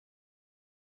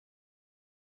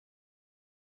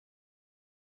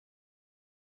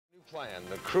Plan.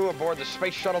 The crew aboard the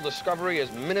Space Shuttle Discovery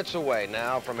is minutes away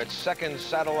now from its second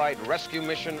satellite rescue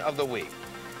mission of the week.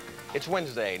 It's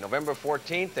Wednesday, November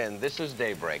 14th, and this is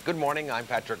Daybreak. Good morning, I'm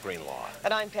Patrick Greenlaw.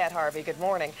 And I'm Pat Harvey. Good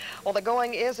morning. Well, the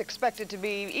going is expected to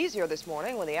be easier this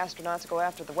morning when the astronauts go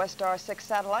after the Westar 6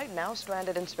 satellite, now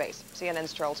stranded in space.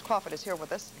 CNN's Charles Crawford is here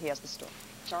with us. He has the story.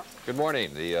 Charles? Good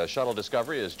morning. The Shuttle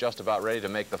Discovery is just about ready to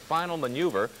make the final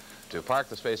maneuver to park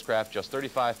the spacecraft just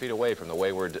 35 feet away from the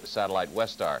wayward satellite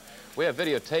Westar. We have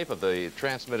videotape of the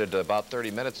transmitted about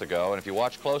 30 minutes ago, and if you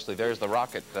watch closely, there's the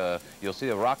rocket. You'll see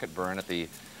the rocket burn at the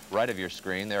right of your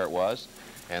screen. There it was,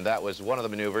 and that was one of the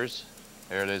maneuvers.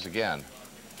 There it is again.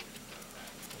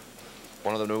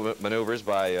 One of the maneuvers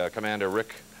by Commander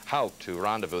Rick Houck to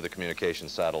rendezvous the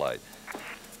communications satellite.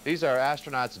 These are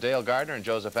astronauts Dale Gardner and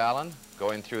Joseph Allen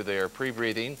going through their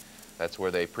pre-breathing. That's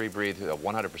where they pre-breathe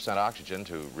 100% oxygen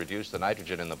to reduce the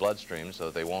nitrogen in the bloodstream so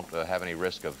that they won't have any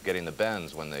risk of getting the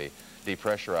bends when they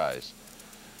depressurize.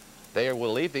 They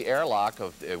will leave the airlock,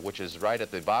 which is right at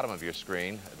the bottom of your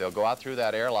screen. They'll go out through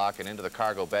that airlock and into the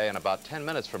cargo bay in about 10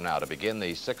 minutes from now to begin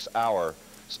the 6-hour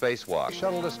spacewalk.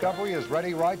 Shuttle Discovery is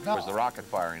ready right now. There's the rocket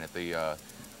firing at the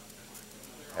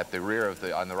rear of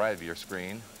on the right of your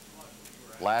screen.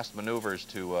 Last maneuvers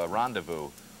to rendezvous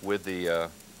with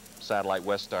the satellite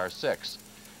Westar 6.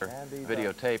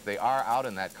 Videotape. They are out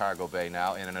in that cargo bay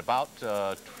now, and in about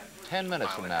 10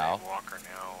 minutes from now. Walker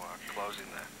now closing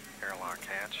the airlock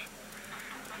hatch.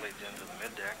 Leads into the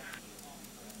middeck.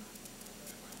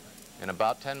 In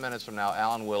about 10 minutes from now,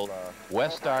 Alan will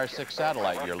Westar 6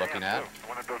 satellite you're looking at.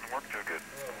 When it doesn't work too good.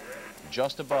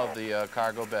 Just above the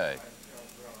cargo bay.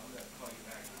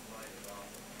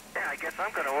 Yeah, I guess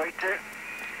I'm going to wait too.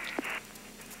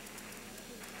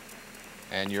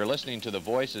 And you're listening to the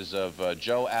voices of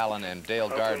Joe Allen and Dale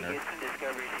Gardner. Okay, Houston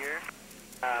Discovery's here.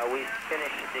 We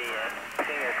finished the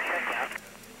Stinger checkout.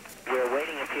 We're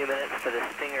waiting a few minutes for the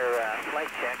Stinger flight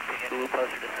check to get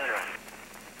closer to sunrise.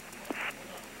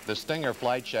 The Stinger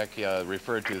flight check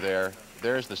referred to there,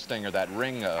 there's the Stinger, that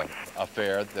ring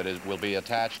affair that is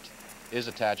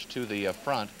attached to the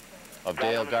front of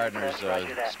Dale Gardner's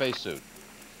spacesuit.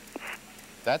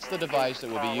 That's the device that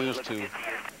will be used to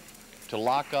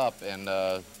lock up and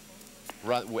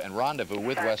rendezvous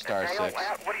with Westar 6.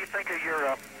 What do you think of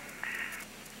your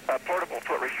portable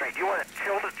foot restraint? You want to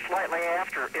tilt it slightly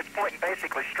after. It's pointing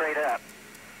basically straight up.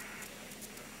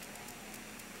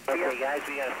 Okay, guys,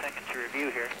 we got a second to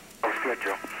review here. That's good,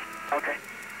 Joe. Okay.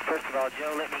 First of all,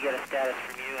 Joe, let me get a status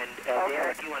from you. And Dale,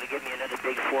 if you want to give me another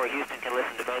big 4, Houston can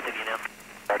listen to both of you now.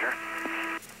 Roger.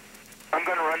 I'm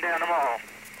going to run down them all.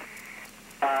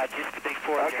 Just the big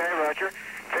 4. Okay, Joe. Roger.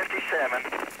 57,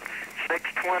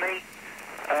 620,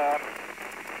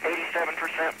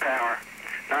 87% power,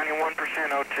 91%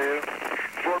 O2,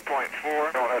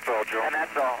 4.4. Oh, that's all, Joe. And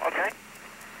that's all, okay?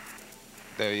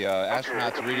 The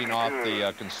astronauts are reading off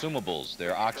the consumables,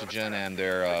 their oxygen and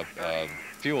their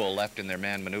fuel left in their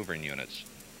manned maneuvering units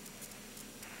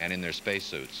and in their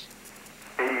spacesuits.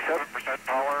 87%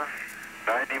 power,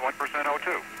 91%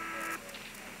 O2.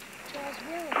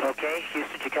 Okay,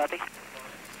 Houston, you copy?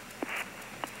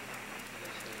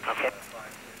 Okay.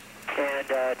 And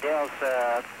Dale's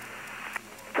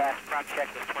last prop check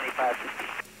was 2550.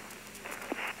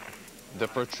 The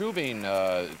protruding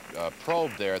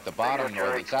probe there at the bottom,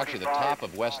 or it's actually the top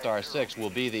of Westar 6,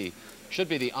 should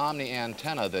be the Omni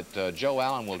antenna that Joe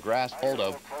Allen will grasp hold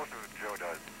of.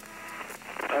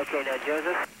 Okay, now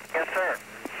Joseph. Yes, sir.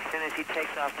 As soon as he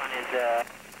takes off on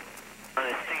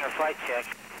his Stinger flight check.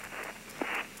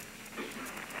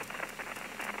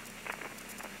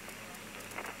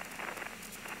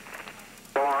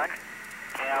 Go on.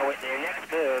 Now, with their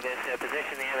next move is to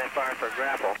position the MFR for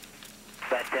grapple.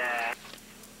 But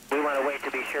we want to wait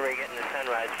to be sure we're getting the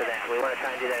sunrise for that. We want to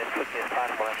try and do that as quickly as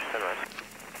possible after sunrise.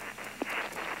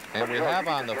 And we have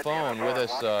on the phone with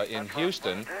us in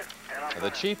Houston the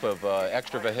chief of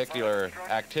extravehicular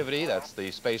activity, that's the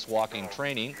spacewalking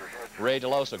training, Ray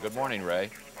DeLosa. Good morning, Ray.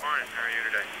 Good morning. How are you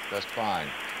today? Just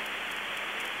fine.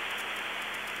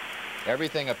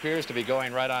 Everything appears to be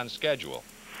going right on schedule.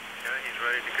 Yeah, he's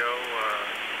ready to go.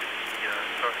 He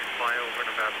starts to fly over in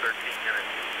about 13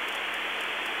 minutes.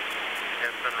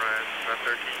 At sunrise, about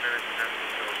 13 minutes, and then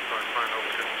he'll start flying over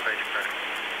to the spacecraft.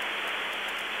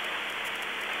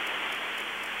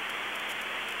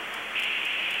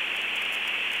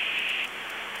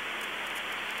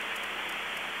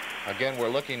 Again, we're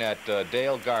looking at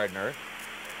Dale Gardner,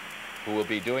 who will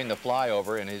be doing the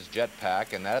flyover in his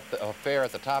jetpack, and that affair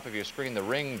at the top of your screen, the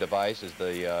ring device, is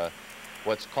the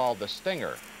what's called the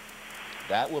Stinger.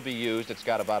 That will be used. It's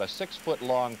got about a 6-foot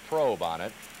long probe on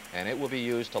it, and it will be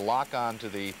used to lock onto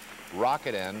the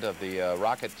rocket end of the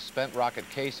spent rocket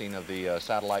casing of the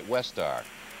satellite Westar.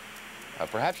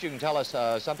 Perhaps you can tell us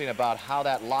something about how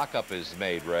that lockup is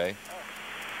made, Ray.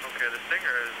 Okay, the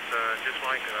stinger is just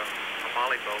like a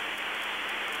molly boat.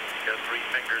 It's got 3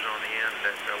 fingers on the end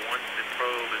that once the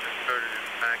probe is inserted in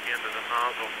the back end of the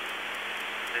nozzle,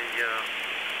 the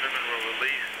instrument will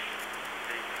release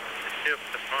the tip,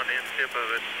 the front end tip of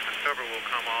it. The cover will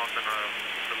come off and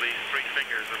release 3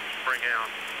 fingers that will spring out,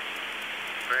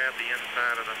 grab the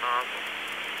inside of the nozzle.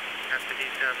 After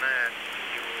he's done that,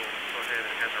 you will go ahead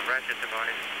and have a ratchet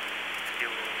device. You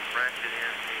will ratchet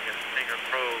in the stinger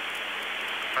probe,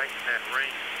 tighten that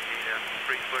ring, the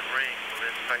 3-foot ring will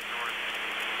then tighten on the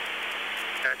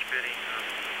catch fitting of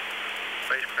the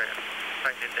spacecraft.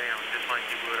 Tighten it down just like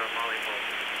you would a molly bolt.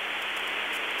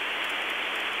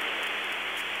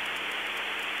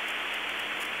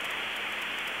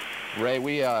 Ray,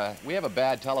 we have a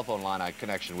bad telephone line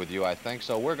connection with you, I think,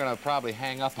 so we're going to probably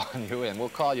hang up on you, and we'll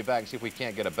call you back and see if we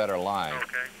can't get a better line.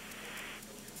 Okay.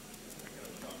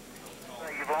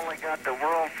 You've only got the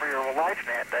world for your life,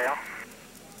 Nat Dale.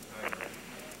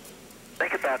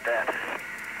 Think about that.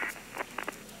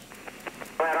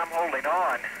 Glad I'm holding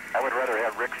on. I would rather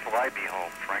have Rick fly me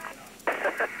home, frankly.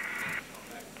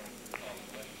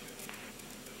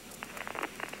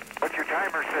 What's your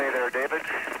timer say there, David?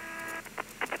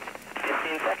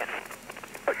 15 seconds.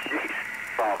 Oh, jeez.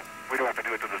 Well, we don't have to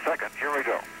do it to the second. Here we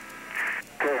go.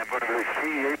 Okay, I'm going to do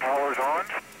CEA powers on.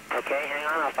 Okay, hang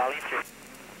on, I'll follow you through.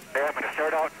 Okay, I'm going to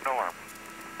start out norm.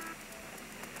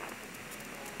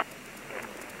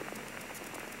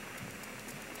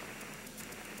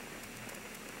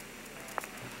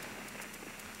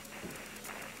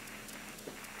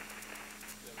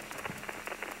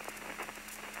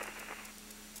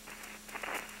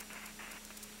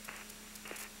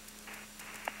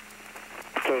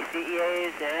 Okay,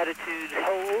 CEA's attitude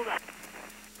hold.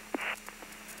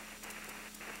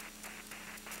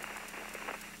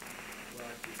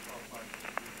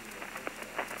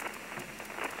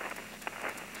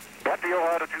 What the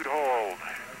attitude hold?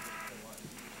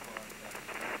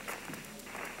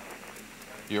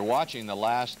 You're watching the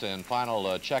last and final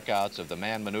checkouts of the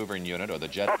manned maneuvering unit, or the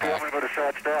Okay, I'm jetpack, going to go to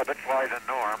short stab. It flies in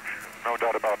norm. No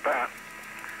doubt about that.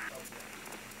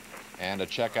 and a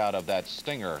checkout of that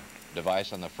Stinger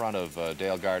device on the front of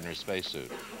Dale Gardner's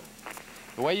spacesuit.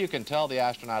 The way you can tell the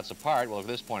astronauts apart, well, at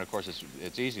this point, of course,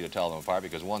 it's easy to tell them apart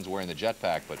because one's wearing the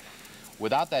jetpack, but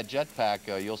without that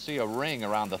jetpack, you'll see a ring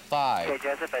around the thigh Okay,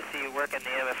 Joseph, I see you working the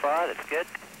MFR. That's good.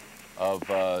 of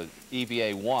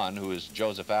EVA-1, who is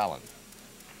Joseph Allen.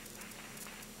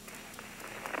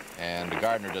 And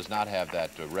Gardner does not have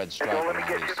that red stripe Let me around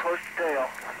get you close to Dale.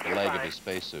 the leg of his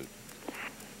spacesuit.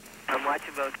 I'm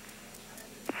watching both.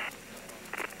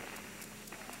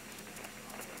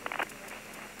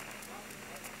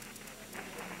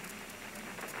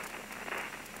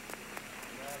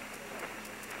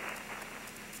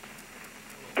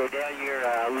 Okay, Dale, your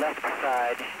left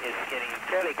side is getting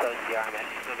fairly close to the RMS.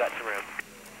 You still got some room.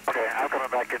 Okay, I'm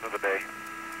coming back into the bay.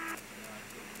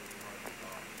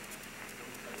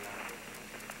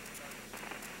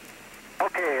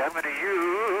 Okay, I'm going to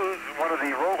use one of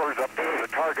the rollers up there as a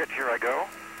target. Here I go.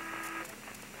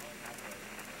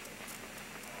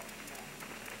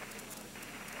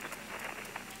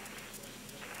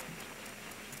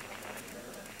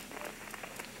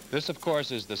 This, of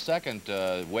course, is the second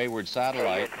wayward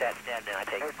satellite That's dead now, I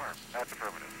take it. That's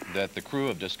affirmative. that the crew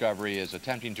of Discovery is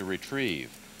attempting to retrieve.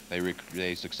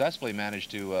 They successfully managed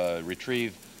to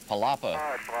retrieve Palapa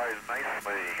Oh, it flies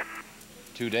nicely.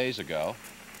 2 days ago.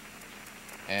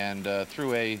 And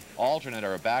through a alternate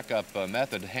or a backup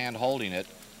method, hand-holding it,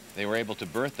 they were able to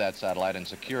berth that satellite and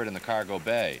secure it in the cargo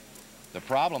bay. The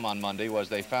problem on Monday was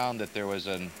they found that there was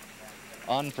an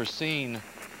unforeseen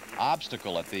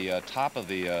obstacle at the top of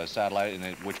the satellite,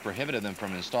 which prohibited them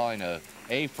from installing a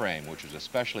A-frame, which was a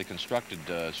specially constructed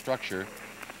structure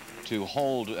to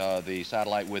hold the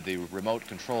satellite with the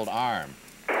remote-controlled arm.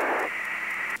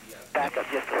 Back up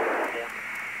just a little bit, Dale.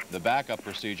 The backup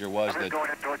procedure was I'm that just going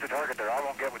in towards the target there. I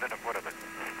won't get within a foot of it.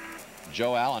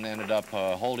 Joe Allen ended up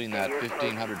holding that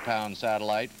 1,500-pound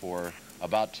satellite for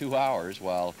about 2 hours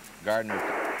while Gardner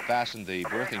fastened the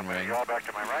berthing ring Draw back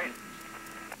to my right.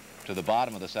 to the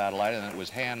bottom of the satellite, and it was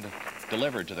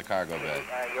hand-delivered to the cargo bay.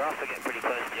 You're also getting pretty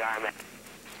close to the RMS. Is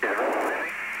it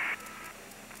right?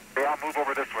 Okay, I'll move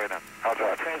over this way then. How's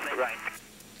that? Translate right.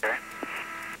 Okay.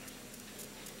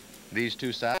 These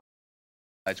two satellites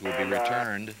will be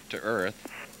returned to Earth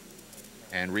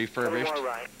and A refurbished, little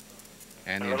more right.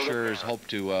 and the insurers hope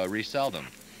to resell them.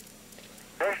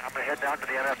 Okay, I'm going to head down to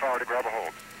the NFR to grab a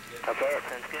hold. Okay, that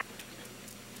sounds good.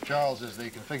 Charles, is the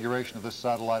configuration of this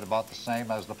satellite about the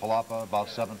same as the Palapa, about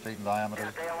 7 feet in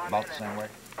diameter, about the same weight?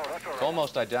 It's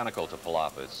almost identical to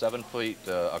Palapa. It's 7 feet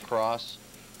across,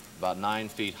 about 9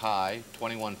 feet high,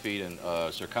 21 feet in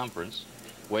circumference,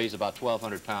 weighs about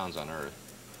 1,200 pounds on Earth.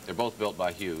 They're both built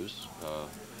by Hughes.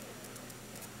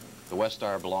 The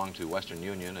Westar belonged to Western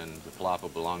Union and the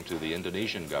Palapa belonged to the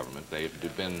Indonesian government.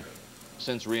 They've been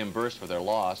since reimbursed for their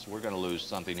loss. We're going to lose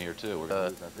something here too.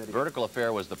 The vertical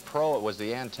affair was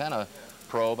the antenna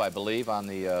probe, I believe, on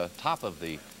the top of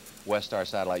the Westar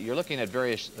satellite. You're looking at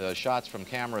various shots from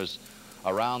cameras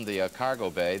around the cargo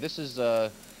bay. This is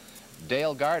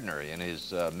Dale Gardner in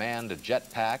his manned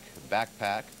jetpack,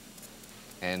 backpack,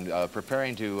 and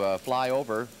preparing to fly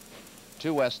over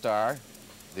to Westar.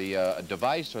 The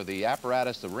device or the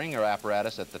apparatus, the ringer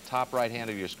apparatus at the top right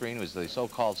hand of your screen was the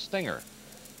so-called stinger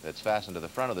that's fastened to the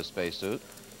front of the spacesuit.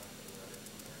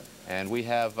 And we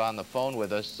have on the phone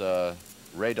with us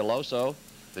Ray DeLoso,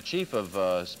 the chief of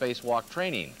spacewalk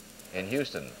training in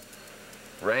Houston.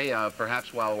 Ray,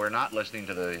 perhaps while we're not listening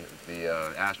to the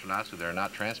astronauts, who they're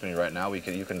not transmitting right now,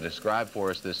 you can describe for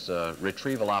us this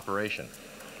retrieval operation.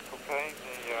 Okay,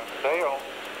 Dale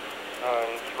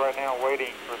is right now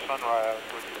waiting for sunrise,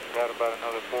 which has got about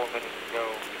another 4 minutes to go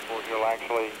before he'll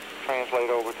actually translate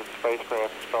over to the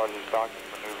spacecraft and start his docking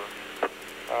maneuver.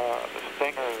 The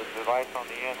stinger, the device on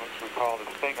the end, which we call the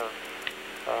stinger,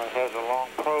 has a long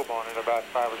probe on it, about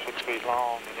 5 or 6 feet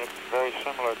long, and it's very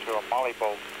similar to a molly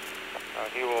bolt.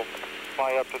 He will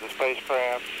fly up to the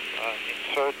spacecraft,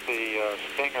 insert the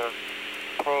stinger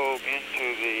probe into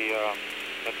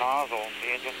the nozzle, the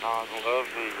engine nozzle of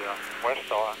the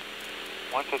Westar.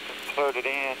 Once it's inserted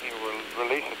in, he will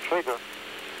release a trigger,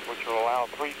 which will allow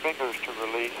 3 fingers to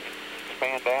release,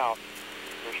 expand out.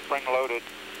 They're spring-loaded,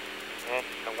 and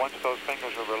once those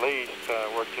fingers are released,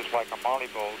 work just like a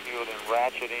molly bolt, he will then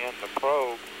ratchet in the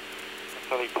probe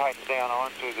until he tightens down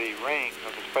onto the ring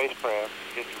of the spacecraft,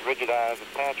 gets a rigidized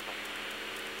attachment.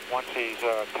 Once he's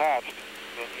attached,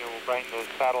 then he will bring the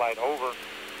satellite over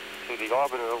to the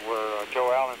orbiter where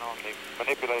Joe Allen on the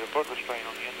manipulator foot restraint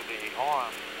on the end of the arm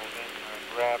will then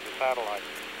grab the satellite.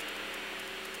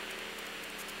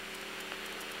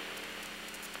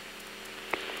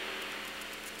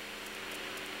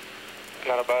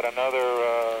 Got about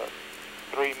another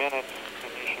 3 minutes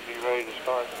and he should be ready to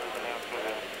start moving out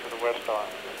to the Westar.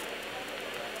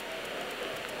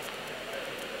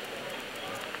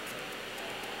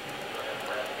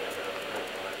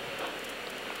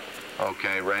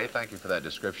 Okay, Ray, thank you for that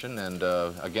description. And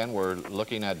again, we're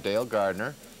looking at Dale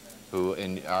Gardner, who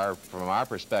from our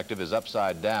perspective is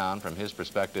upside down. From his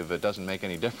perspective, it doesn't make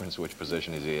any difference which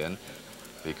position he's in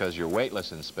because you're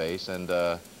weightless in space.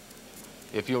 And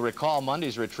if you'll recall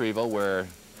Monday's retrieval where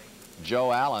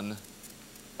Joe Allen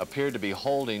appeared to be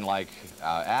holding like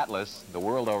Atlas, the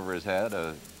world over his head,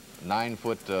 a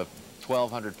 9-foot,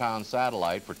 1,200-pound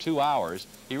satellite for 2 hours,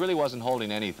 he really wasn't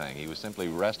holding anything. He was simply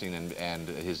resting and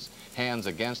his hands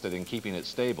against it and keeping it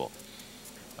stable.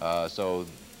 So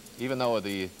even though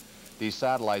these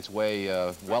satellites weigh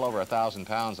well over 1,000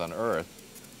 pounds on Earth,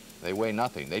 they weigh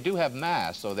nothing. They do have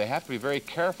mass, so they have to be very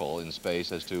careful in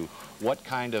space as to what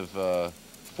kind of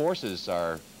forces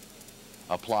are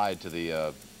applied to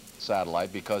the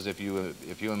satellite, because if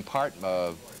you impart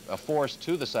a force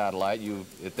to the satellite,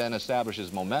 it then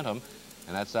establishes momentum,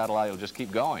 and that satellite will just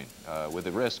keep going, with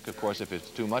the risk, of course, if it's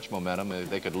too much momentum,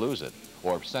 they could lose it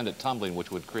or send it tumbling,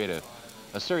 which would create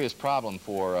a serious problem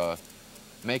for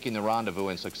making the rendezvous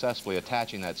and successfully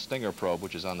attaching that stinger probe,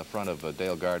 which is on the front of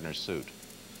Dale Gardner's suit.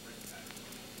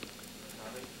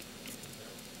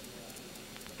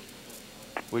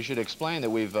 We should explain that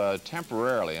we've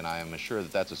temporarily, and I am sure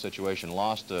that that's a situation,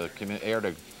 lost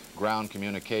air-to-ground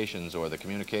communications, or the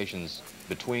communications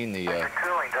between the...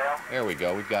 There we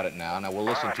go, we've got it now. Now we'll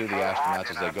listen to the astronauts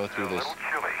as they go through this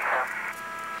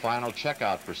final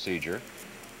checkout procedure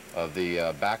of the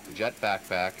jet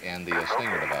backpack and the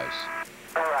stinger device.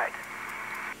 All right.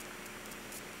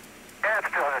 Yeah, it's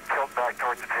still going to tilt back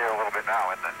towards the tail a little bit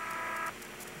now, isn't it?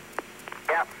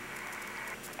 Yep.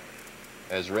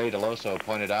 As Ray DeLoso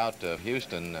pointed out of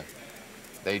Houston,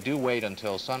 they do wait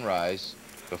until sunrise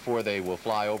before they will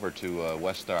fly over to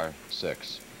Westar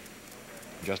 6.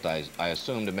 Just, I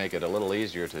assume, to make it a little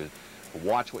easier to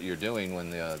watch what you're doing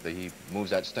when he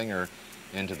moves that stinger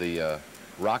into the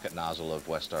rocket nozzle of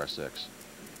Westar 6.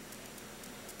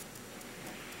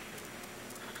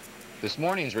 This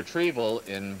morning's retrieval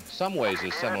in some ways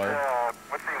is similar.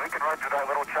 Let's see, we can run through that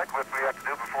little checklist we have to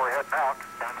do before heading out.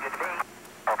 Sounds good to me.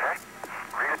 Okay.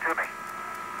 Read it to me.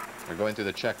 We're going through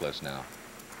the checklist now.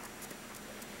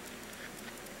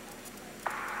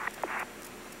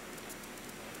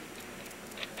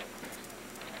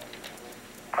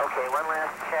 one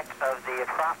last check of the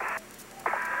props.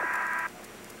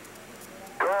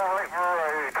 All right,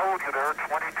 I told you there,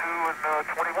 22 and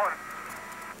 21.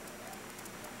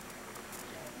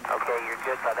 Okay, you're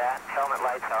good by that. Helmet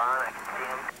lights are on, I can see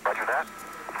them. Roger that.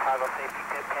 Toggle safety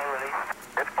pin release.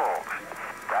 It's bulbs.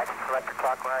 Right, select it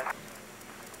clockwise.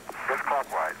 Just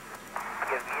clockwise.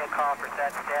 Give me a call for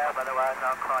set stab, otherwise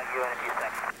I'll call you in a few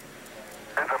seconds.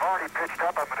 Since I'm already pitched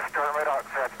up, I'm going to start right out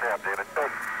set stab, David.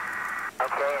 Thanks.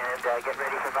 Okay, and get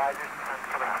ready for visors. The sun's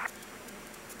coming out.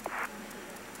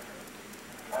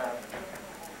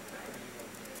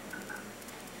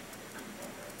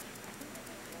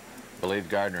 I believe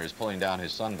Gardner is pulling down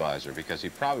his sun visor because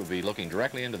he'd probably be looking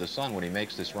directly into the sun when he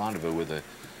makes this rendezvous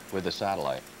with the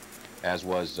satellite, as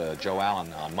was Joe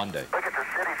Allen on Monday. Look at the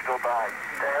cities go by,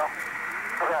 Dale.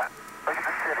 Look at that. Look at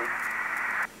the cities.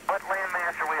 What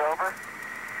landmass are we over?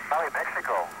 Probably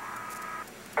Mexico.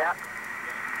 Yeah.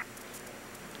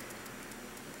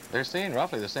 They're seeing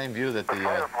roughly the same view that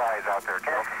fireflies out there,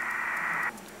 Cal.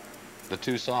 the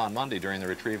two saw on Monday during the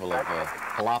retrieval of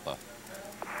Jalapa.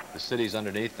 The city's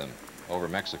underneath them, over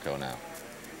Mexico now.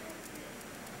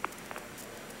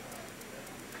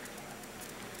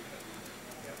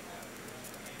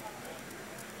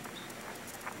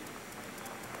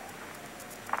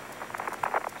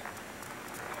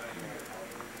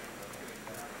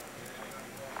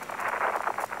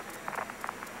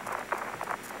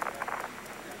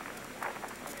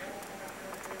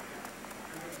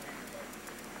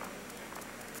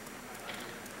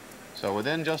 So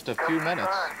within just a few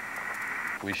minutes,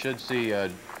 we should see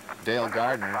Dale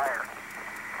Gardner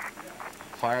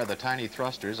fire the tiny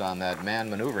thrusters on that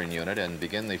manned maneuvering unit and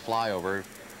begin the flyover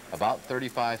about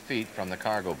 35 feet from the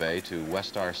cargo bay to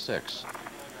Westar 6,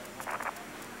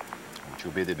 which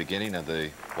will be the beginning of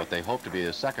what they hope to be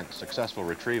a second successful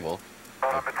retrieval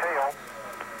of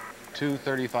two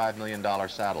 $35 million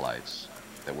satellites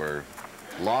that were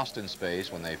lost in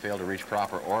space when they failed to reach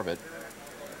proper orbit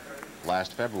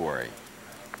last February.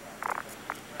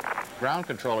 Ground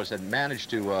controllers had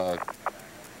managed to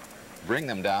bring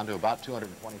them down to about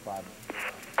 225.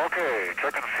 Okay,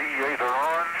 checking CEAs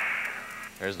are on.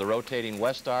 There's the rotating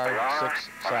Westar 6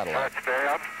 satellite,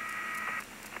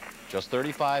 just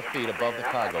 35 feet above the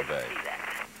cargo bay.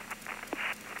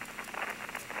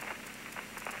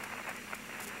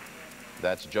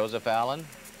 That's Joseph Allen.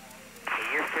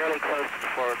 You're fairly close to the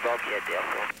forward bulkhead, Dale.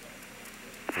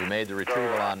 We made the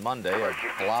retrieval on Monday of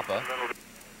Jalapa,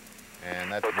 and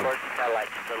that's towards the satellite,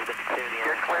 just a little bit clear the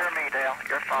You're clear of me, Dale.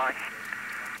 You're fine.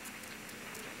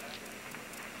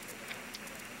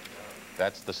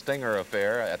 That's the Stinger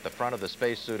affair at the front of the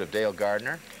spacesuit of Dale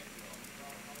Gardner.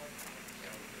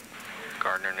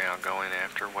 Gardner now going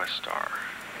after Westar.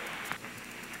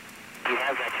 You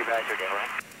have got your visor, Dale,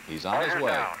 right? He's on his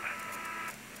way. Down.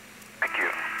 Thank you.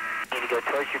 Need to go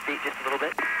towards your feet just a little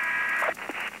bit.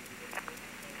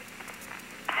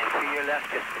 And to your left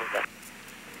just a little bit.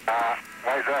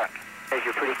 Why is that? Because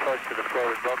you're pretty close to the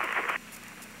forward bulkhead.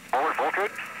 Forward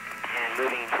bulkhead? And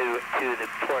moving to the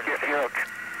port. Yeah, okay.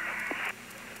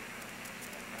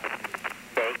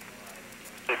 Okay.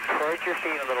 Get towards your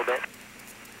feet a little bit.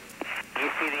 You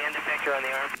see the end effector on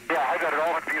the arm? Yeah, I got it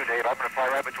all in view, Dave. I'm going to fly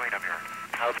right between them here.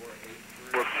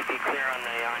 We'll keep you clear on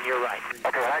your right.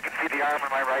 Okay, I can see the arm on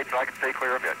my right, so I can stay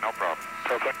clear of it. No problem.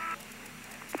 Okay.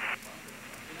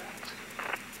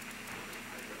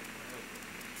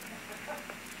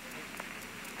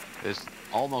 This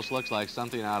almost looks like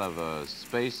something out of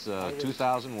Space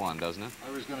 2001, doesn't it? I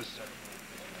was going to say,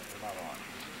 they're not on.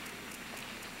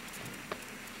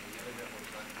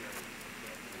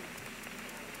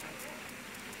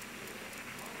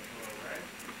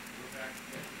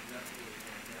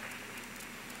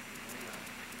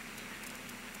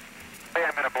 Hey,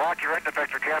 I'm going to block your end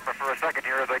effector camera for a second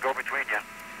here as I go between you.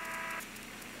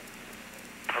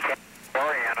 Okay.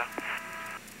 Sorry, Anna.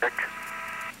 Rick.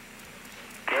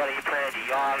 Dale, are you planning to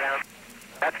yaw around?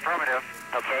 That's affirmative.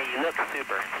 Okay, you look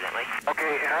super, incidentally.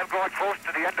 Okay, and I'm going close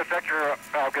to the end effector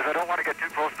because I don't want to get too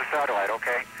close to the satellite,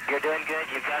 okay? You're doing good.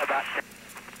 You've got about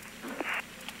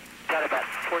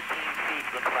 14 feet,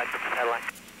 looks like, with the satellite.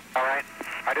 All right.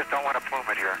 I just don't want to plume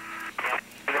it here. Yeah,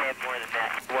 you're going to have more than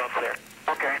that. Well clear.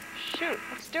 Okay. Shoot,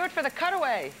 let's do it for the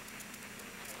cutaway.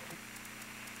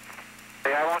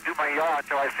 Hey, I won't do my yaw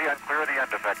until I see I'm clear of the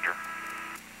end effector.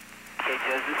 Okay,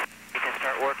 Joseph, you can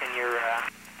start working your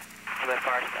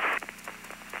MFR stuff.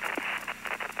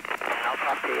 And I'll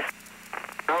talk to you.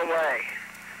 No way.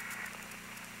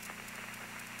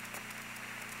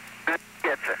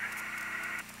 Gets it.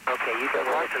 Okay, you can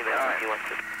watch it if you want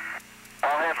to.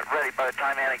 I'll have it ready by the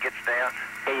time Anna gets down.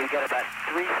 Okay, you've got about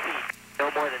 3 feet No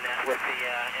more than that with the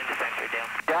end effector, Dale.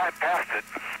 Yeah, I passed it.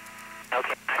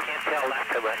 Okay, I can't tell that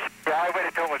so much. Yeah, I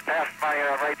waited till it was past my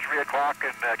right 3 o'clock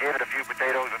and gave it a few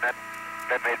potatoes, and that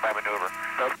made my maneuver.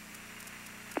 Okay.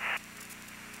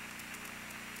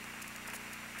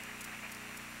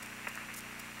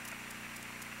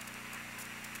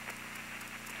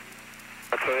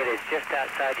 Okay, it is just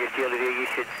outside your field of view. You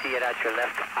should see it out your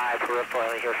left eye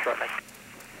peripherally here shortly.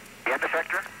 The end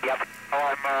effector? Yep.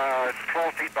 Oh, I'm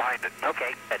 12 feet behind it.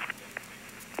 Okay, good.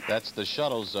 That's the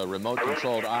shuttle's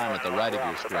remote-controlled arm at the right of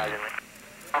your screen.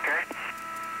 Okay.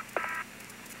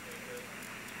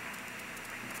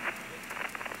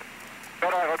 No,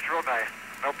 looks real nice.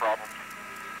 No problem.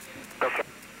 Okay.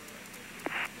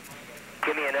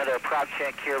 Give me another prop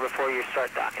check here before you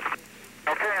start docking.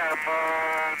 Okay, I'm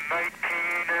 19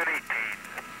 and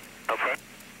 18. Okay.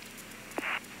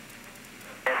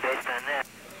 And based on that,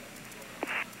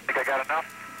 Think I got enough?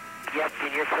 yep,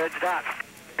 and you're cleared to dock.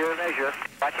 Your measure.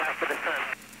 Watch out for the sun.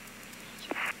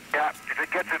 Yeah, if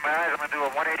it gets in my eyes, I'm going to do a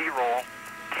 180 roll.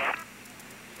 Okay.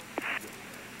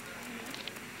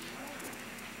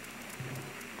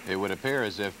 It would appear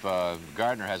as if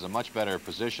Gardner has a much better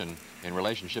position in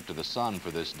relationship to the sun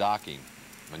for this docking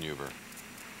maneuver.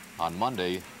 On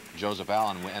Monday, Joseph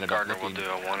Allen ended up looking... will do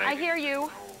a 180. I hear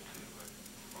you.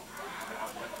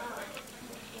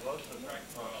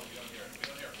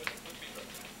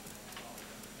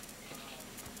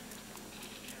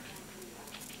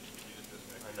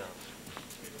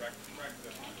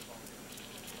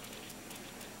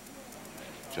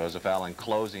 Joseph Allen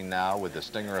closing now with the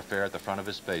Stinger affair at the front of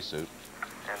his spacesuit.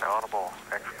 An audible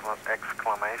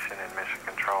exclamation in mission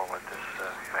control with this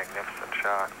magnificent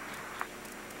shot.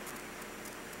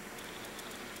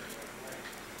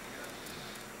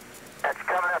 That's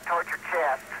coming up towards your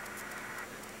chest.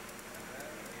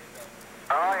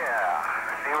 Oh, yeah. I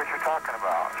see what you're talking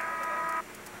about.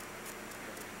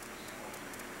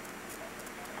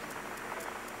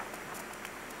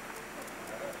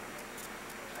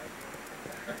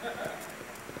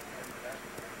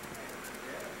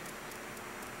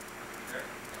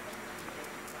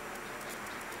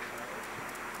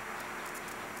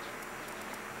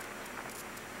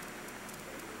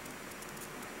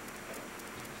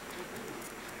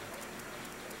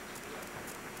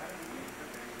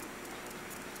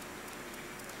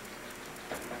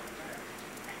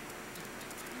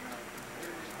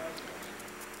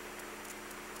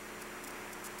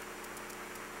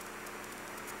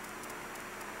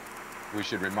 We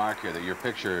should remark here that your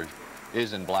picture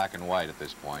is in black and white at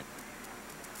this point.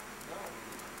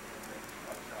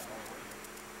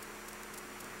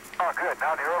 Oh, good.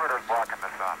 Now the orbiter's blocking the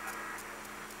sun.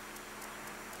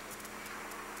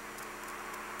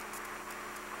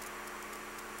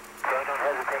 Okay, don't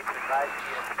hesitate to advise me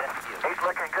of the best view. He's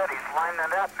looking good. He's lining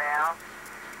it up now.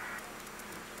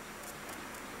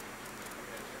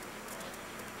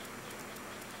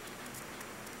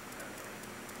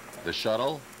 The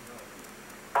shuttle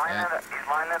He's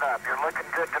lining it up. You're looking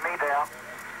good to me, Dale.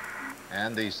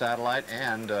 and the satellite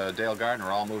and Dale Gardner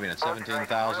are all moving at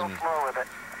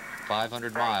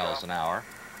 17,500 miles an hour.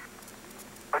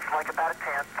 Looks like about a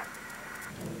tenth.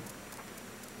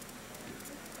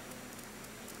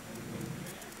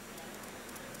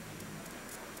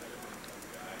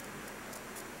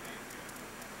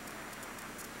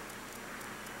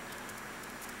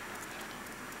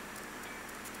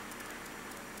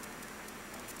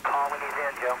 Call when he's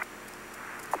in, Joe.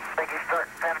 Think he's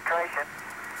starting penetration.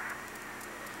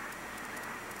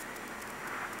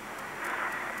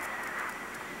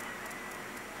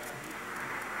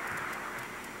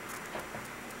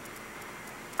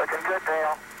 Looking good,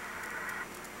 Dale.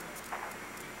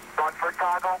 Going for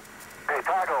toggle. Hey,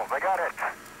 toggle, they got it.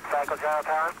 Cycle gyro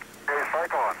power. Hey,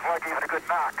 cycle, it's like even a good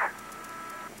knock.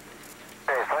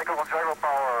 Hey, cycle and gyro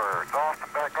power. It's off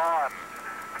and back on.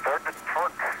 Start to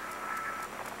torque.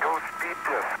 Go speed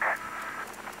disk.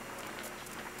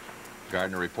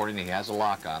 Gardner reporting he has a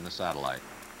lock on the satellite.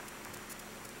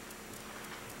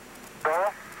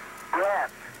 Dale? Yes.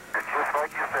 It's just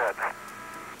like you said.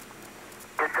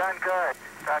 You've done good,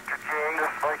 Dr. J.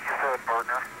 Just like you said,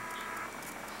 partner.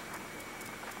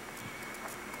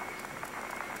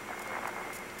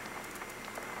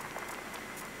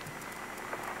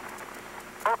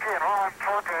 Okay, and while I'm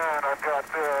talking, I've got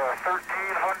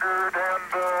 1,300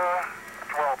 and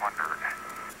 1,200.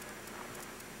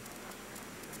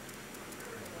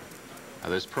 Now,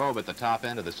 this probe at the top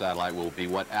end of the satellite will be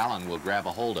what Allen will grab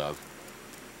a hold of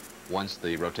once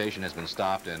the rotation has been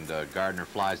stopped and Gardner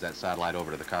flies that satellite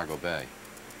over to the cargo bay.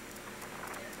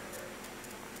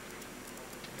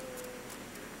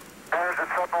 There's it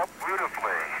set up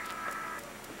beautifully.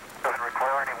 Doesn't require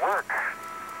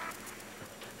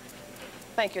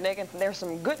Thank you, Nick. And there's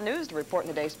some good news to report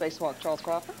in today's spacewalk, Charles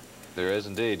Crawford. There is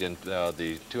indeed. And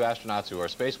the two astronauts who are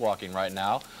spacewalking right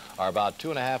now are about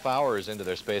 2.5 hours into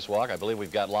their spacewalk. I believe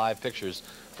we've got live pictures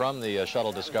from the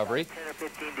Shuttle Discovery. 10 or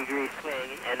 15 degree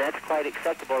swing, and that's quite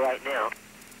acceptable right now.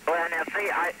 Well, now see,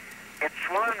 it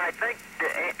swung, I think,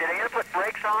 did I put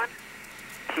brakes on?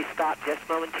 She stopped just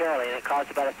momentarily, and it caused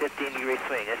about a 15 degree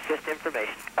swing. It's just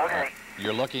information. Okay.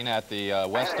 You're looking at the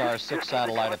Westar 6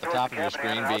 satellite at the top of your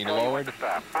screen being lowered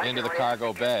into the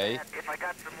cargo bay. If I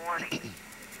got some warning.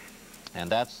 And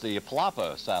that's the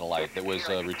Palapa satellite that was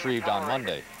retrieved on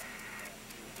Monday.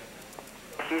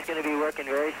 She's going to be working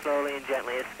very slowly and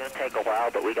gently. It's going to take a while,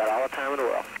 but we got all the time in the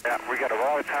world. Yeah, we got a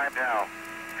lot of time now.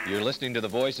 You're listening to the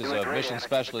voices of mission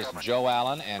specialist Joe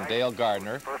Allen and Dale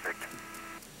Gardner Perfect.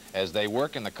 as they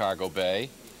work in the cargo bay.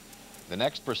 The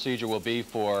next procedure will be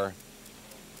for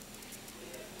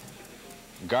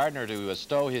Gardner to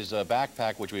stow his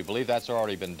backpack, which we believe that's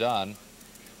already been done.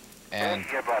 And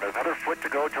about another foot to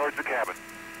go towards the cabin.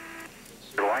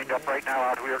 They're lined up right now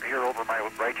out here over my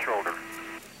right shoulder.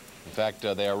 in fact,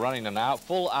 they are running a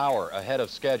full hour ahead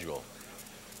of schedule.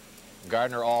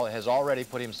 Gardner has already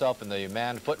put himself in the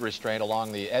manned foot restraint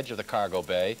along the edge of the cargo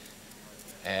bay,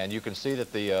 and you can see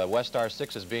that the Westar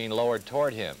 6 is being lowered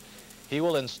toward him. He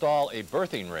will install a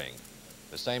berthing ring,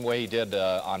 the same way he did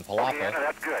on Palapa. Okay, Anna,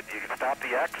 that's good. You can stop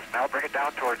the X. Now bring it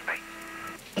down towards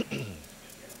me.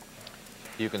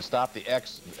 You can stop the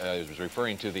X, it was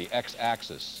referring to the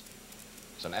X-axis.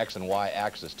 It's an X and Y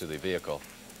axis to the vehicle.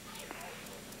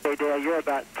 Hey, Dale, you're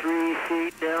about 3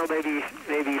 feet now, maybe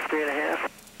 3.5.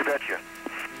 You betcha.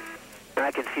 I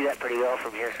can see that pretty well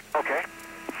from here. Okay.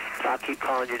 So I'll keep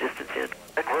calling your distance in.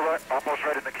 And we're almost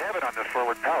right in the cabin on this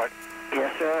forward pallet.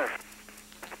 Yes, sir.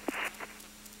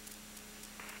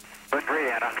 Good,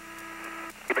 great, Anna.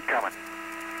 Keep it coming.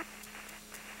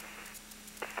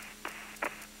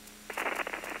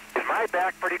 Is my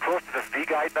back pretty close to this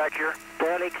V-guide back here?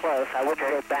 Fairly close. I wouldn't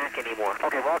go back anymore.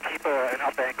 Okay, well, I'll keep an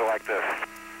up angle like this.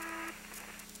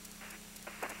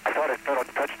 I thought it felt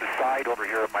to touch the side over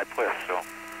here of my pliss, so.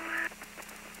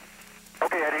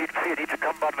 Okay, I need to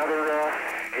come about another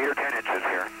 8 or 10 inches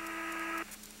here.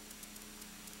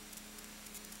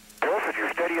 Joseph,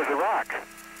 you're steady as a rock.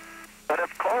 But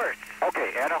of course.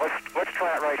 Okay, Anna, let's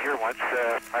try it right here once.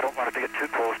 I don't want to get too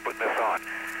close putting this on.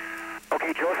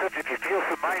 Okay, Joseph, if you feel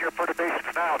some minor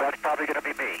perturbations now, that's probably going to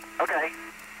be me. Okay.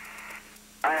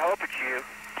 I hope it's you.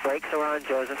 Brakes are on,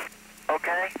 Joseph.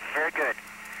 Okay, very good.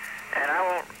 And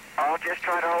I'll just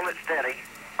try to hold it steady.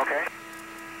 Okay.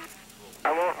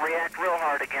 I won't react real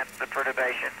hard against the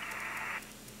perturbation.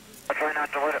 I'll try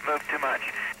not to let it move too much.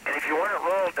 And if you want it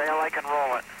rolled, Dale, I can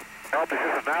roll it. No, this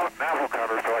is a nozzle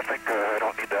cover, so I think I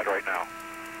don't need that right now.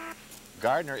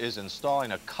 Gardner is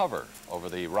installing a cover over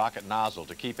the rocket nozzle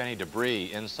to keep any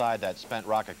debris inside that spent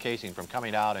rocket casing from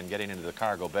coming out and getting into the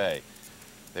cargo bay.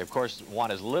 They, of course,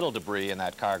 want as little debris in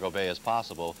that cargo bay as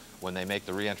possible when they make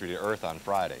the re-entry to Earth on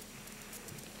Friday.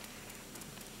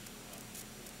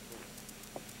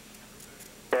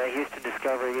 Houston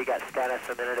Discovery, we got status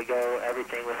a minute ago.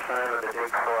 Everything was fine with the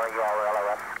big 4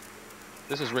 URLS.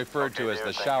 This is referred to as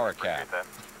the shower cap.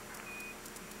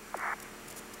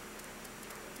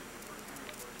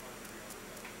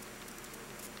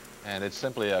 And it's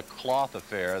simply a cloth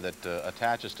affair that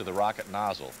attaches to the rocket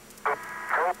nozzle. So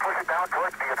push it down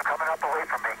towards me. It's coming up away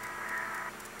from me.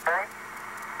 Okay?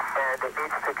 And it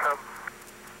needs to come,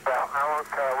 well, I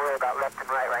won't worry about left and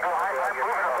right right now. No, I'm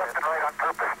moving it left and right on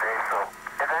purpose, Dave, so.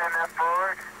 Is that enough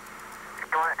forward?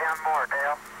 Keep going it down more,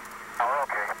 Dale. Oh,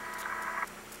 okay.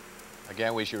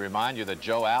 Again, we should remind you that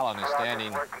Joe Allen is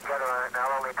standing... Work together on it, and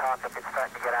I'll only talk if it's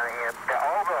starting to get out of hand. Yeah,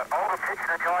 all the pitching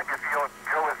and jawing you feel,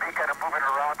 Joe, is me kind of moving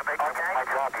around to make my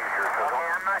job easier. So okay,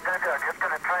 I'm not going to do it. I'm just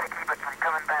going to try to keep it from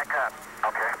coming back up.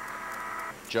 Okay.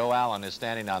 Joe Allen is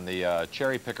standing on the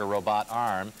cherry picker robot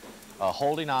arm,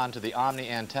 holding on to the Omni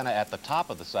antenna at the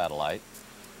top of the satellite.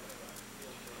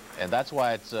 And that's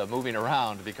why it's moving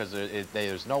around, because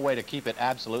there's no way to keep it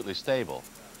absolutely stable.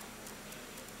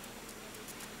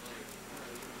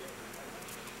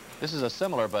 This is a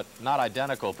similar but not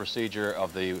identical procedure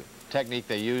of the technique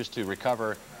they used to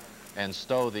recover and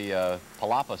stow the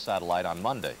Palapa satellite on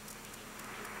Monday.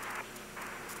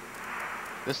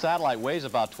 This satellite weighs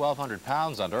about 1,200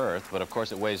 pounds on Earth, but of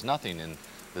course it weighs nothing in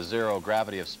the zero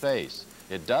gravity of space.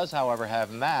 It does, however,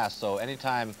 have mass, so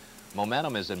anytime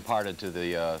momentum is imparted to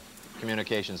the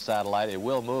communications satellite, it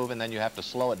will move, and then you have to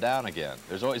slow it down again.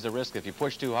 There's always the risk if you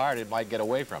push too hard, it might get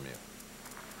away from you.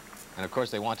 And of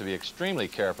course, they want to be extremely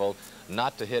careful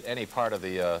not to hit any part of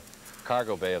the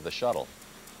cargo bay of the shuttle.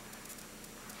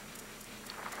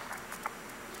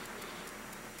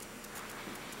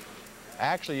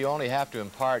 Actually, you only have to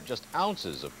impart just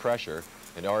ounces of pressure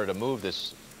in order to move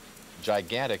this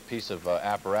gigantic piece of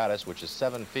apparatus, which is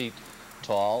 7 feet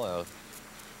tall,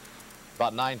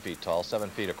 about 9 feet tall, 7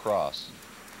 feet across.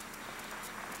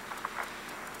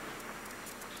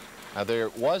 Now, there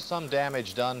was some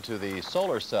damage done to the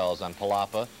solar cells on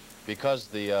Palapa because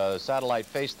the satellite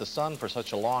faced the sun for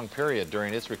such a long period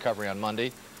during its recovery on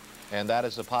Monday, and that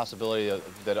is a possibility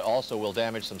that it also will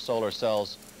damage some solar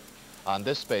cells on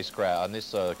this spacecraft, on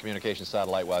this communication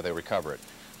satellite while they recover it.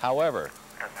 However,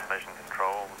 Mission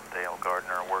Control, Dale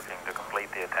Gardner working to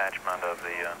complete the attachment of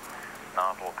the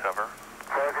nozzle cover.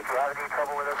 So, did you have any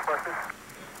trouble with those forces?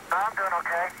 No, I'm doing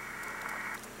okay.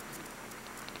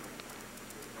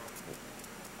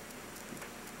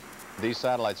 these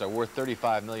satellites are worth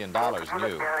 $35 million new. Can you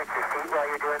look down at your feet while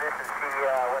you're doing this and see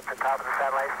what the top of the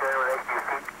satellite's doing in relation to your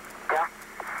feet?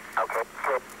 Yeah? Okay,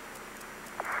 good.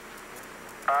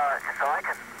 So I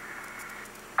can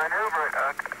maneuver it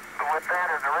with that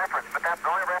as a reference, but that's the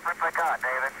only reference I got,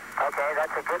 David. Okay,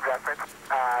 that's a good reference.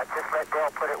 Just let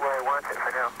Dale put it where he wants it for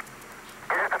now.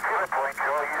 Here's the pivot point,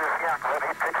 Joe. You just, let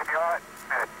me pitch it,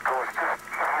 and it goes just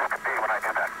easy as can be when I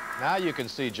do that. Now you can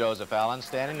see Joseph Allen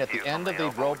standing at the end of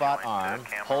the robot arm,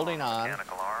 holding on.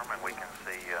 Mechanical arm, and we can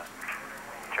see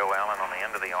Joe Allen on the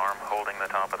end of the arm holding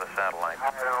the top of the satellite. I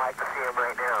don't like to see him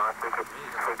right now. If we could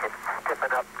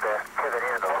stiffen up the pivot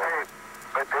end. Okay,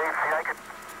 but Dave, see, I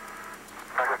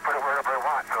just put it wherever I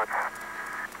want, so it's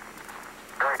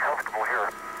very comfortable here.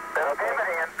 The pivot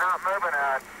end's not moving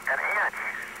an inch.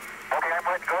 Okay, I'm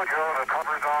letting go, Joe. The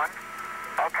cover's on.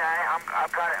 Okay,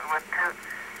 I've got it with two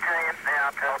ends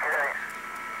down. Okay.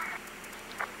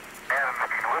 And I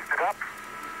can lift it up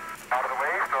out of the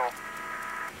way, so.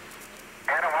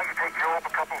 Anna, why don't you take Joe up a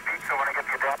couple feet so when I get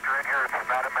the adapter in here, it's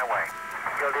not in my way.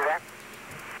 You'll do that?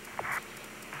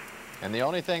 And the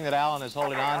only thing that Allen is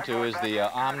holding on to is the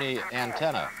Omni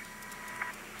antenna,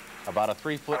 about a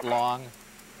 3-foot long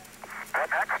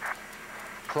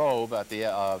probe at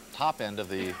the top end of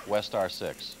the Westar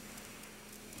 6.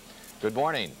 Good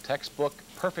morning. Textbook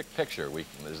perfect picture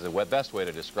is the best way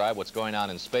to describe what's going on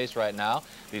in space right now.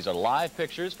 These are live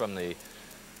pictures from the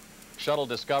Shuttle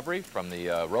Discovery, from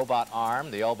the robot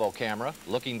arm, the elbow camera,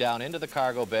 looking down into the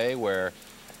cargo bay where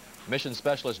mission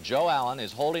specialist Joe Allen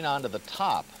is holding on to the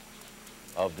top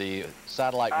of the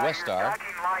satellite Westar. Your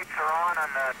docking lights are on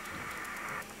the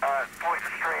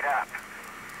pointing straight up.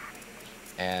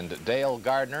 And Dale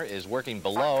Gardner is working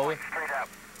below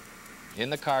in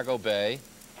the cargo bay.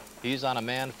 He's on a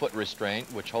manned foot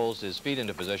restraint, which holds his feet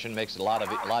into position, makes it a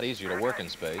lot easier to work in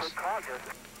space.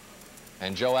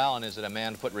 And Joe Allen is at a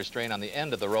manned foot restraint on the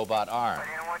end of the robot arm. I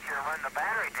didn't want you to run the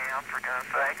battery down, for goodness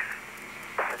sakes.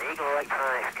 Listen, Eagle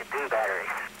Electronics can do batteries.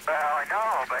 Well, I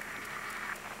know, but...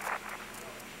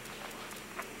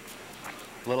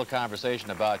 Little conversation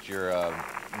about your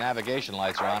navigation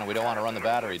lights are on, and we don't want to run the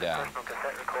battery down.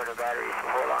 Cassette recorder batteries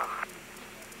before long.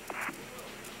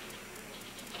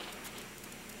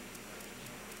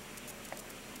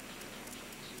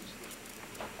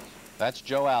 That's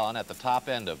Joe Allen at the top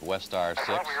end of Westar 6.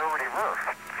 I thought we already were.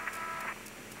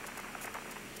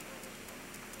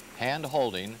 Hand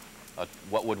holding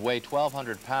what would weigh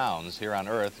 1,200 pounds here on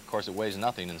Earth. Of course, it weighs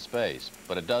nothing in space,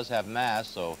 but it does have mass,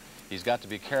 so he's got to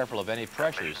be careful of any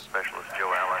pressures. Specialist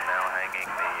Joe Allen now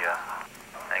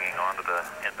hanging onto the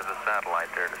end of the satellite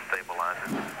there to stabilize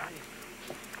it.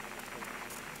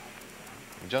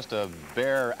 Just a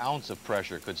bare ounce of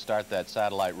pressure could start that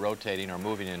satellite rotating or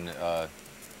moving in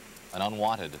an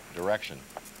unwanted direction.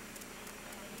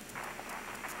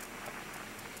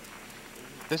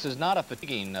 This is not a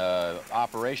fatiguing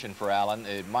operation for Allen.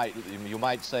 You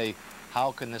might say,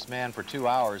 how can this man for 2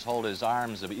 hours hold his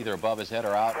arms either above his head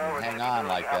or out and hang on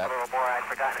like that? A little more. I'd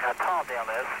forgotten how tall Dale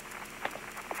is.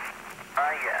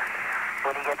 Yes.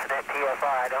 When he gets to that PFR,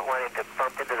 I don't want him to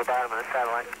bump into the bottom of the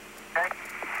satellite. Okay.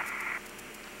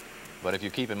 But if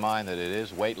you keep in mind that it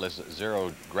is weightless,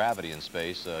 zero gravity in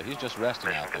space, he's just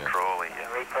resting out there.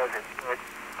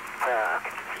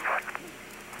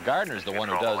 Gardner's the one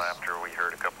who does. After we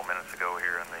heard a couple minutes ago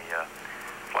here in the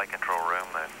flight control room,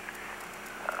 the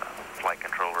flight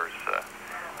controller's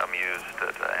amused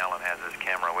that Allen has his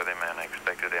camera with him and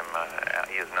expected him.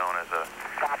 He is known as a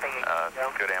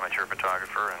good amateur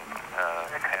photographer and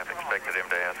half expected him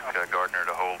to ask Gardner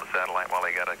to hold the satellite while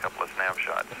he got a couple of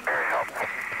snapshots. Very helpful.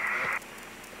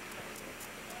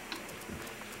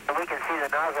 We can see the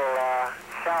nozzle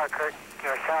shower curtain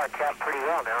or shower cap pretty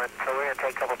well now, and so we're going to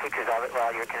take a couple pictures of it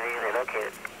while you're conveniently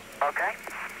located. Okay.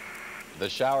 The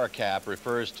shower cap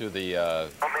refers to the...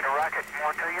 Want me to rock it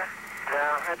more to you?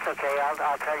 No, that's okay.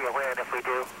 I'll tell you when if we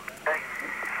do. Okay.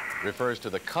 refers to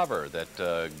the cover that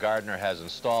Gardner has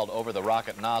installed over the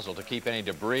rocket nozzle to keep any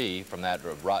debris from that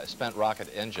spent rocket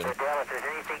engine. Dale, if there's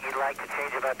anything you'd like to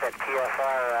change about that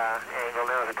TFR angle,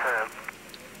 now's the time.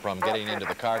 From getting into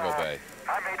the cargo bay.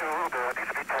 I made it a little bit. It needs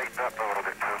to be tightened up a little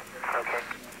bit, too. Okay.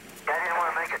 I didn't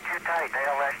want to make it too tight,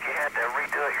 Dale, lest you had to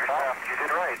redo it yourself. You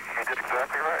did right. You did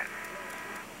exactly right.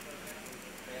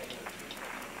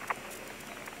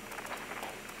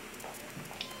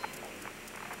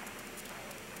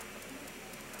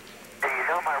 Do you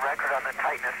know my record on the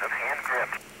tightness of hand grip?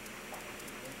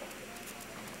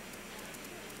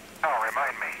 Oh,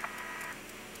 remind me.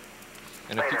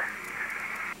 Later.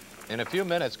 In a few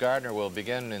minutes, Gardner will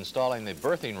begin installing the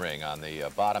berthing ring on the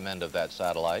bottom end of that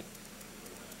satellite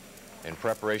in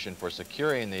preparation for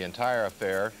securing the entire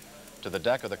affair to the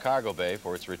deck of the cargo bay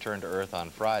for its return to Earth on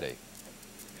Friday.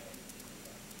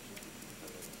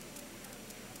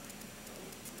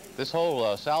 This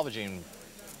whole salvaging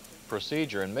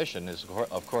procedure and mission is,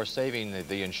 of course, saving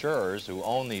the insurers who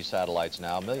own these satellites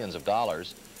now millions of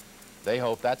dollars. They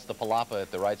hope that's the Palapa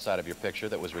at the right side of your picture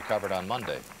that was recovered on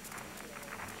Monday.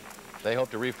 They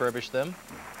hope to refurbish them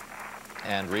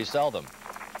and resell them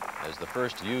as the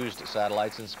first used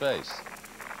satellites in space.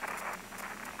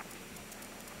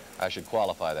 I should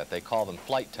qualify that. They call them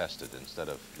flight tested instead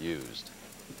of used.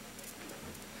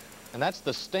 And that's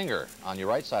the Stinger on your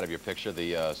right side of your picture,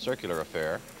 the circular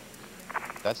affair.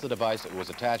 That's the device that was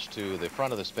attached to the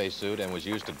front of the spacesuit and was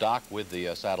used to dock with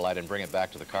the satellite and bring it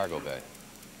back to the cargo bay.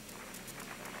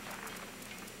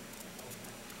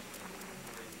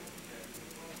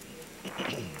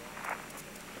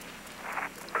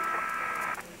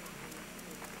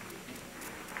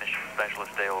 Mission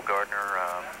Specialist Dale Gardner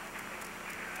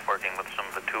working with some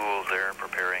of the tools there,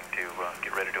 preparing to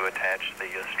get ready to attach the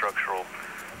structural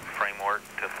framework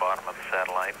to the bottom of the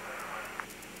satellite.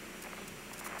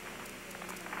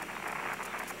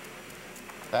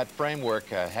 That framework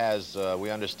has, we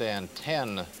understand,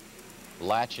 10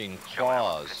 latching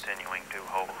claws. Continuing to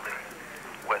hold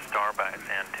the Westar by its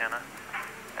antenna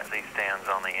as he stands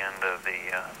on the end of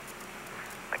the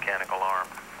mechanical arm.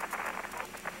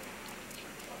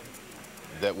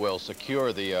 That will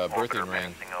secure the berthing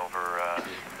ring. Passing over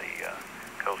the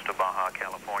coast of Baja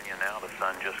California now. The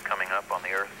sun just coming up on the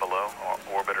Earth below.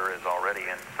 Orbiter is already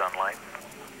in sunlight.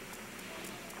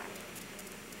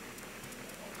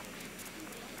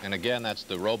 And again, that's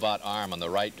the robot arm on the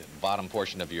right bottom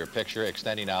portion of your picture,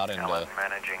 extending out and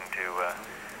managing to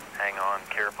hang on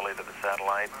carefully to the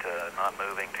satellite, not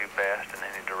moving too fast in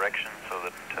any direction so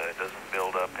that it doesn't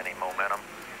build up any momentum.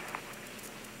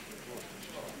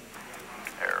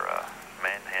 They're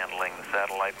manhandling the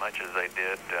satellite much as they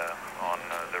did on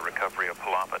the recovery of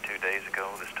Palapa 2 days ago.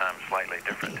 This time slightly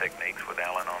different techniques with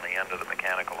Alan on the end of the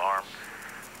mechanical arm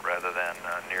rather than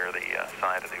near the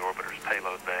side of the orbiter's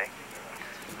payload bay.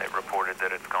 They've reported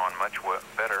that it's gone much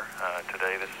better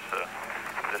today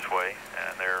this way,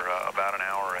 and they're about an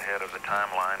hour ahead of the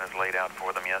timeline as laid out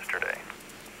for them yesterday.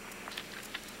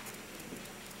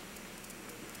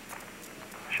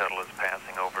 The shuttle is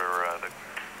passing over the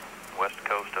west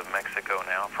coast of Mexico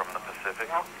now from the Pacific.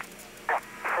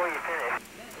 Before you finish,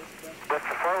 with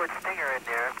the forward stinger in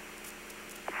there,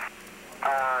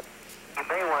 you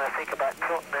may want to think about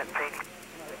tilting that thing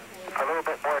a little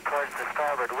bit more towards the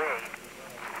starboard wing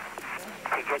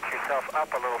to get yourself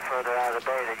up a little further out of the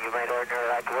bay than you might ordinarily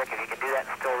like to work. If you can do that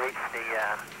and still reach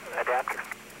the adapter.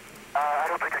 I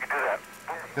don't think I can do that.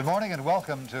 Good morning and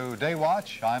welcome to Day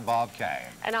Watch. I'm Bob Kane.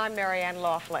 And I'm Marianne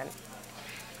Laughlin.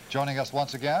 Joining us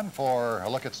once again for a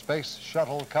look at space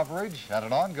shuttle coverage and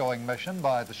an ongoing mission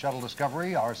by the Shuttle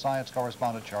Discovery, our science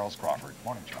correspondent, Charles Crawford.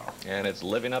 Morning, Charles. and it's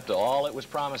living up to all it was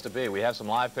promised to be. We have some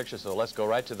live pictures, so let's go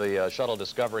right to the Shuttle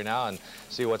Discovery now and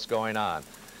see what's going on.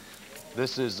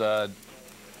 This is Thanks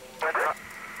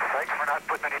for not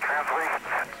putting any translations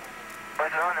in.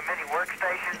 Was it on the mini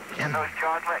workstation and those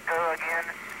jaws let go again?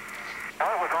 No,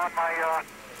 it was on my,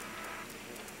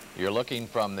 You're looking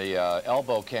from the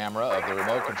elbow camera of the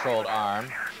remote-controlled arm.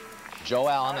 Joe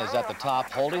Allen is at the top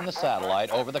holding the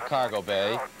satellite over the cargo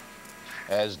bay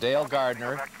as Dale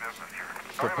Gardner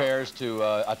prepares to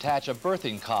attach a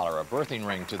berthing collar, a berthing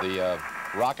ring to the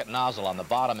rocket nozzle on the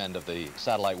bottom end of the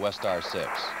satellite Westar 6. Good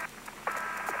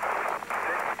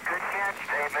catch,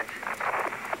 David.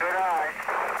 Good eyes.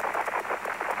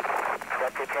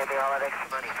 What they pay me all that extra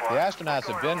money for. The astronauts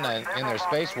have been in their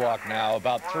spacewalk now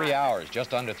about 3 hours,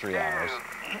 just under 3 hours.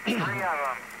 3 of them.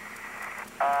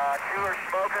 2 are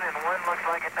smoking and 1 looks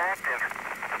like it's active.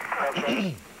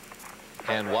 Okay.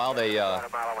 And while they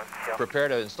prepare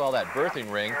to install that berthing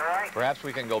ring, perhaps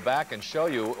we can go back and show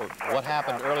you what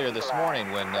happened earlier this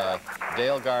morning when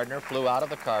Dale Gardner flew out of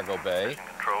the cargo bay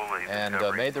and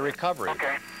made the recovery.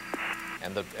 Okay.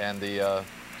 And the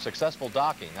successful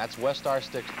docking. That's Westar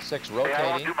 6 rotating. I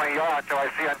won't do my yaw until I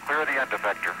see I'm clear of the end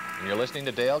effector. And you're listening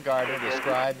to Dale Gardner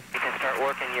describe You can start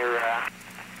working your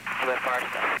UFR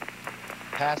stuff.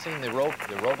 passing the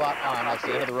robot arm. That's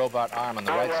the end of the robot arm on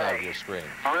the right side of your screen.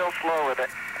 Real slow with it.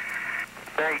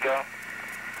 There you go.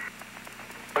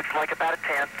 Looks like about a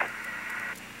tenth.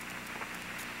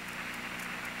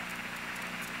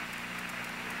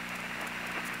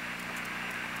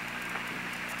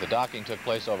 The docking took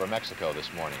place over Mexico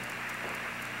this morning.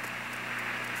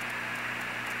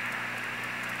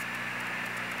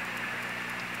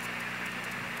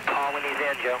 Call when he's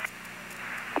in, Joe.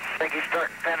 I think he's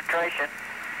starting penetration.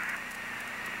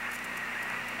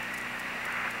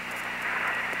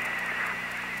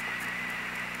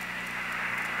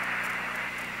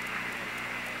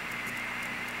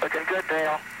 Looking good,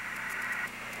 Dale.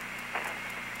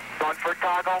 Going for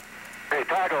toggle. Hey,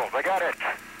 toggle, I got it.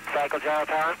 Cycle gyro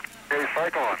power. Hey,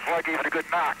 cycle. So I gave it a good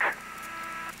knock.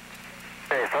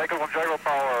 Hey, cycle and gyro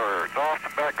power. It's off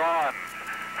and back on.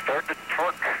 Start to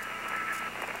torque.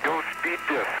 Go speed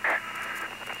disc.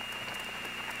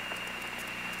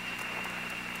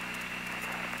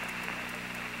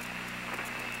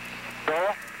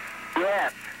 So,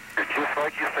 yes, it's just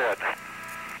like you said.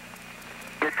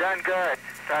 You've done good,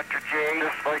 Dr. J.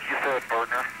 Just like you said,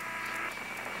 partner.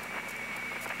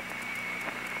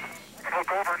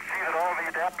 Look over and see that all the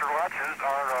adapter latches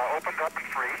are opened up and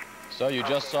free. So you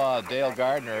just saw Dale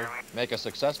Gardner make a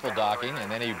successful docking,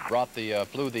 and then he brought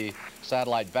flew the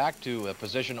satellite back to a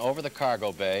position over the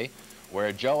cargo bay,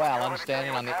 where Joe Allen,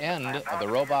 standing on the end of the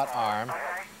robot arm,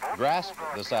 grasped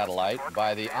the satellite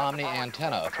by the Omni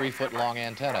antenna, a 3-foot-long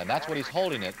antenna, and that's what he's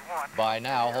holding it by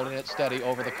now, holding it steady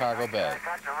over the cargo bay. I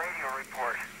got the radio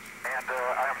report, and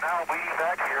I am now waiting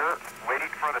back here,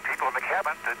 waiting for the people in the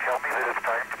cabin to tell me that it's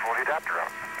time to pull the adapter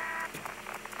out.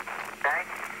 Okay,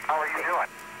 how are you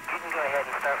doing? You can go ahead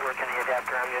and start working the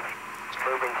adapter. I'm just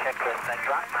moving checklist. I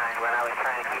dropped mine when I was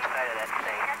trying to keep sight of that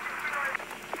thing.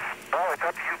 Well, it's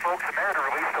up to you folks in there to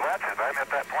release the latches. I'm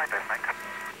at that point, I think.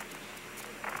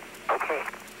 Okay.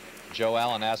 Joe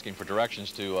Allen asking for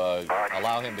directions to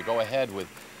allow him to go ahead with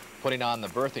putting on the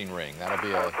berthing ring. That'll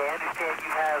be a... Okay, I understand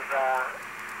you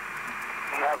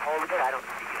have hold of it. I don't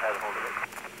see you have hold of it.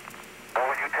 Well,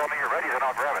 when you tell me you're ready, then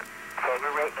I'll grab it. Okay,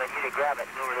 we're waiting on you to grab it.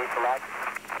 We'll release the latches.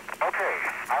 Okay,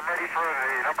 I'm ready for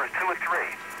the numbers 2 and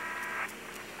 3.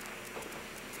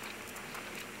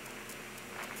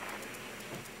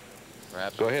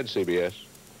 Perhaps. Go ahead, CBS.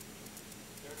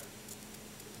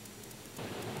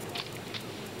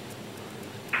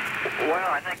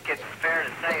 Well, I think it's fair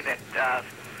to say that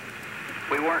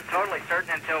we weren't totally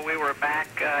certain until we were back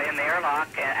in the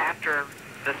airlock after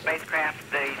the spacecraft,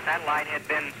 the satellite, had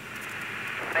been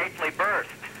safely berthed.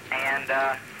 And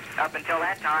up until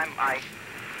that time, I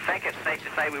think it's safe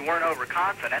to say we weren't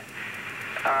overconfident.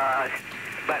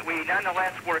 But we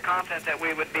nonetheless were confident that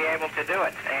we would be able to do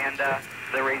it. And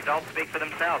the results speak for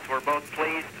themselves. We're both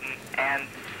pleased and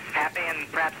happy and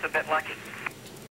perhaps a bit lucky.